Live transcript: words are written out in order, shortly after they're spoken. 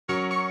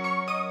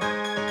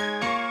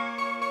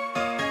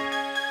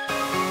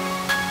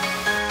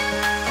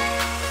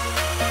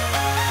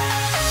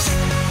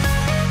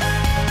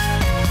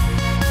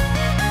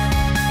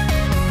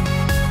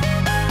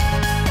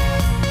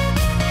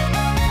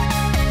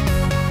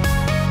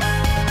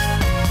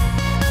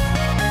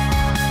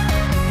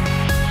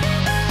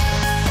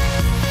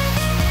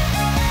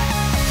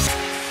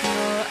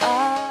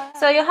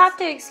you'll have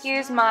to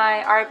excuse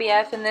my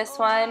RBF in this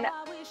one.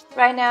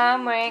 Right now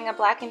I'm wearing a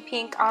black and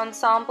pink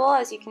ensemble.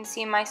 As you can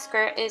see, my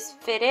skirt is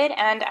fitted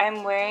and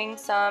I'm wearing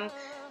some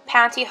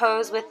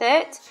pantyhose with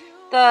it.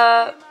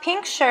 The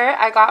pink shirt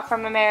I got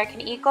from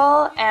American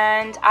Eagle,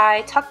 and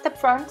I tucked the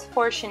front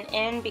portion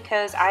in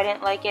because I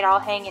didn't like it all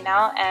hanging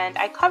out, and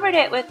I covered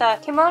it with a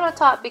kimono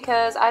top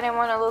because I didn't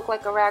want to look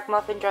like a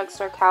ragamuffin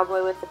drugstore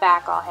cowboy with the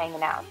back all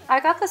hanging out.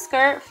 I got the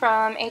skirt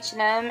from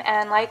H&M,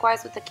 and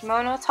likewise with the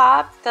kimono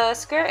top. The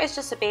skirt is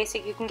just a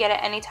basic, you can get it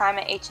anytime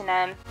at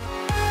H&M.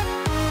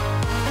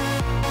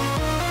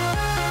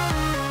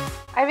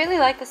 I really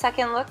like the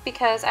second look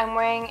because I'm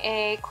wearing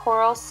a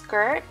coral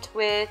skirt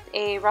with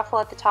a ruffle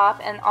at the top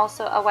and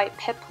also a white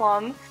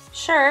peplum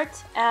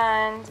shirt,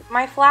 and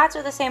my flats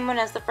are the same one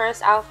as the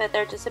first outfit.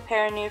 They're just a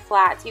pair of new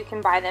flats. You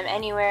can buy them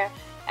anywhere.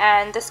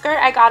 And the skirt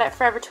I got at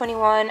Forever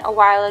 21 a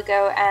while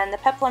ago, and the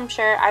peplum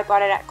shirt I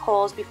bought it at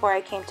Kohl's before I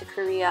came to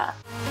Korea.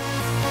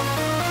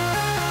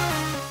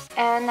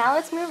 And now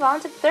let's move on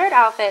to the third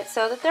outfit.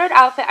 So the third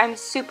outfit I'm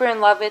super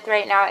in love with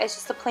right now. It's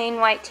just a plain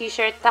white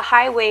t-shirt, the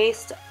high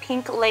waist,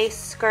 pink lace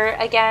skirt.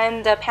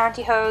 Again, the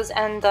pantyhose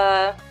and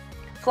the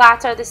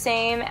flats are the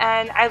same,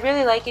 and I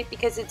really like it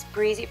because it's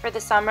breezy for the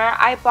summer.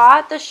 I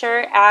bought the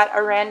shirt at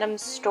a random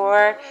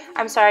store.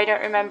 I'm sorry, I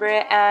don't remember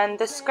it. And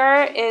the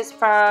skirt is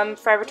from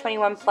Forever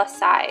 21 plus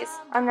size.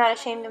 I'm not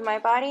ashamed of my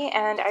body,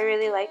 and I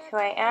really like who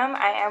I am.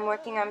 I am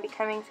working on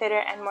becoming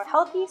fitter and more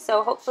healthy,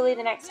 so hopefully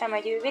the next time I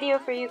do a video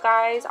for you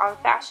guys on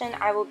fashion,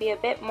 I will be a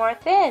bit more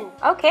thin.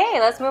 Okay,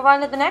 let's move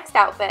on to the next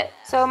outfit.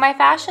 So my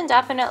fashion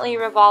definitely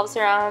revolves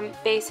around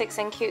basics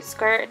and cute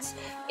skirts.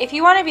 If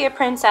you want to be a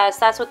princess,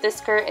 that's what this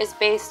skirt is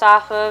based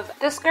off of.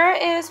 The skirt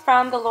is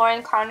from the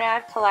Lauren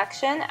Conrad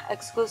collection,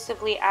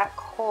 exclusively at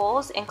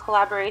Kohl's in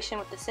collaboration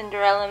with the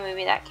Cinderella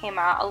movie that came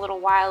out a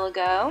little while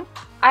ago.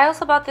 I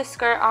also bought this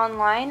skirt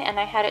online and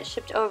I had it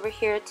shipped over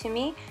here to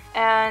me.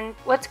 And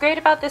what's great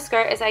about this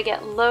skirt is I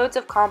get loads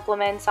of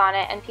compliments on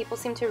it and people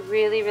seem to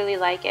really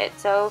like it.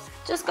 So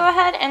just go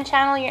ahead and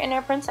channel your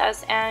inner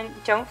princess and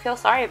don't feel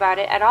sorry about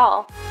it at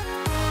all.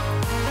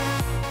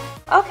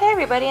 Okay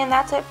everybody, and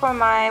that's it for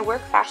my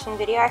work fashion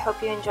video. I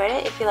hope you enjoyed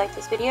it. If you liked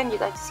this video and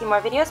you'd like to see more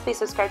videos, please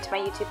subscribe to my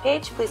YouTube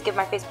page. Please give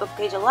my Facebook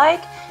page a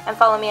like and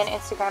follow me on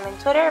Instagram and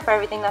Twitter. For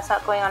everything that's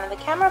not going on in the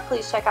camera,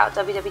 please check out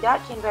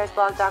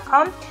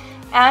www.GinaBearsBlog.com.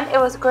 And it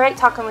was great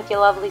talking with you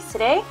lovelies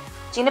today.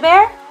 Gina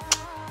Bear,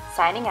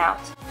 signing out.